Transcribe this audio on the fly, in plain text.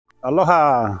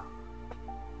Aloha!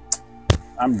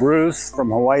 I'm Bruce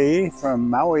from Hawaii, from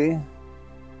Maui,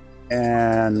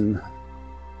 and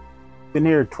been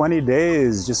here 20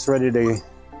 days, just ready to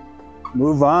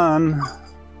move on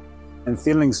and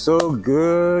feeling so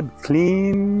good,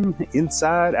 clean,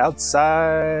 inside,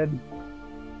 outside.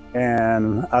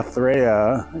 And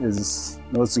Athreya is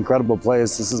the most incredible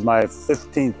place. This is my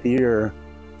 15th year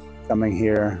coming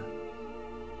here,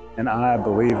 and I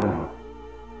believe in it.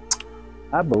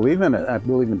 I believe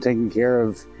in taking care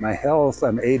of my health.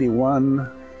 I'm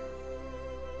 81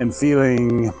 and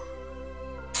feeling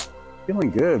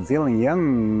good, feeling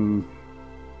young.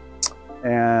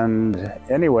 And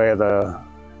anyway, the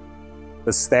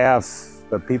staff,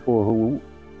 the people who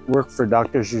work for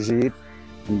Dr. Shajit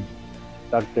and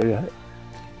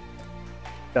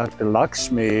Dr.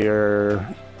 Lakshmi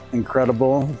are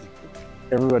incredible.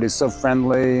 Everybody's so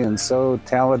friendly and so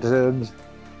talented.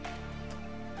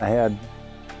 I had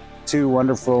 2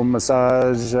 wonderful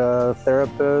massage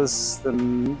therapists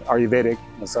and Ayurvedic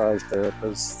massage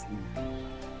therapists.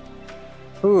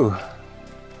 Whew.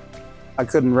 I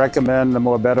couldn't recommend a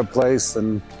more better place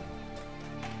than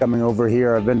coming over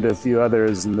here. I've been to a few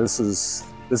others, and this is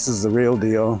the real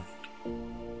deal.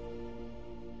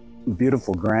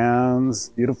 Beautiful grounds,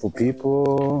 beautiful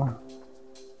people,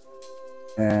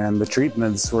 and the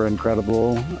treatments were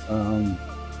incredible.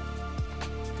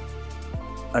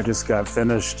 I just got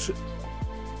finished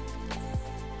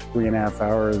 3.5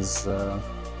 hours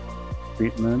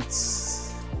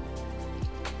treatments.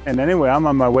 And anyway, I'm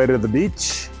on my way to the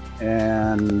beach,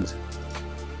 and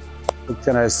what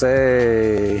can I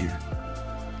say?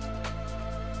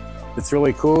 It's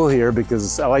really cool here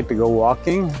because I like to go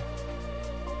walking.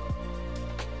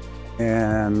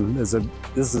 And this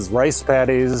is rice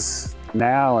paddies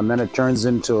now, and then it turns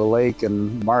into a lake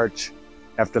in March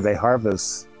after they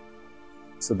harvest.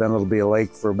 So then it'll be a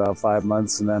lake for about 5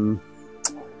 months, and then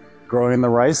growing the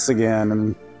rice again.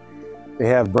 And they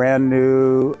have brand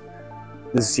new,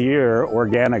 this year,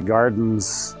 organic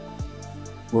gardens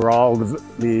where all the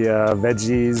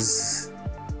veggies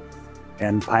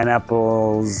and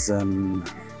pineapples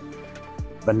and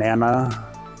banana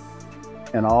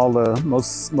and all the,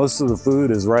 most of the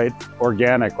food is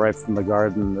organic right from the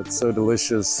garden. It's so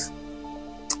delicious.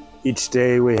 Each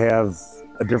day we have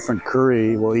a different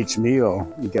curry. Well, each meal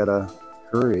you get a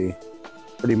curry,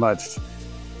 pretty much.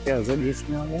 Yeah, is that each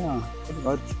meal? Yeah, pretty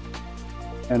much.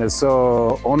 And it's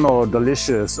so ono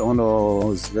delicious.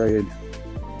 Ono is very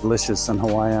delicious in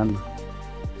Hawaiian.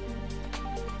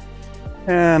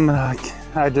 And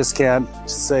I just can't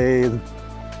say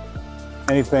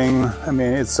anything. I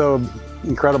mean, it's so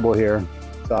incredible here.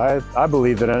 So I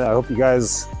believe in it. I hope you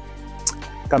guys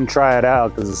come try it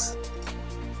out, because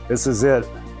this is it.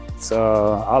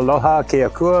 So aloha ke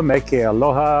akua me ke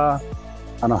aloha,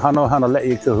 ano hano hano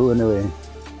le'i ka huanui.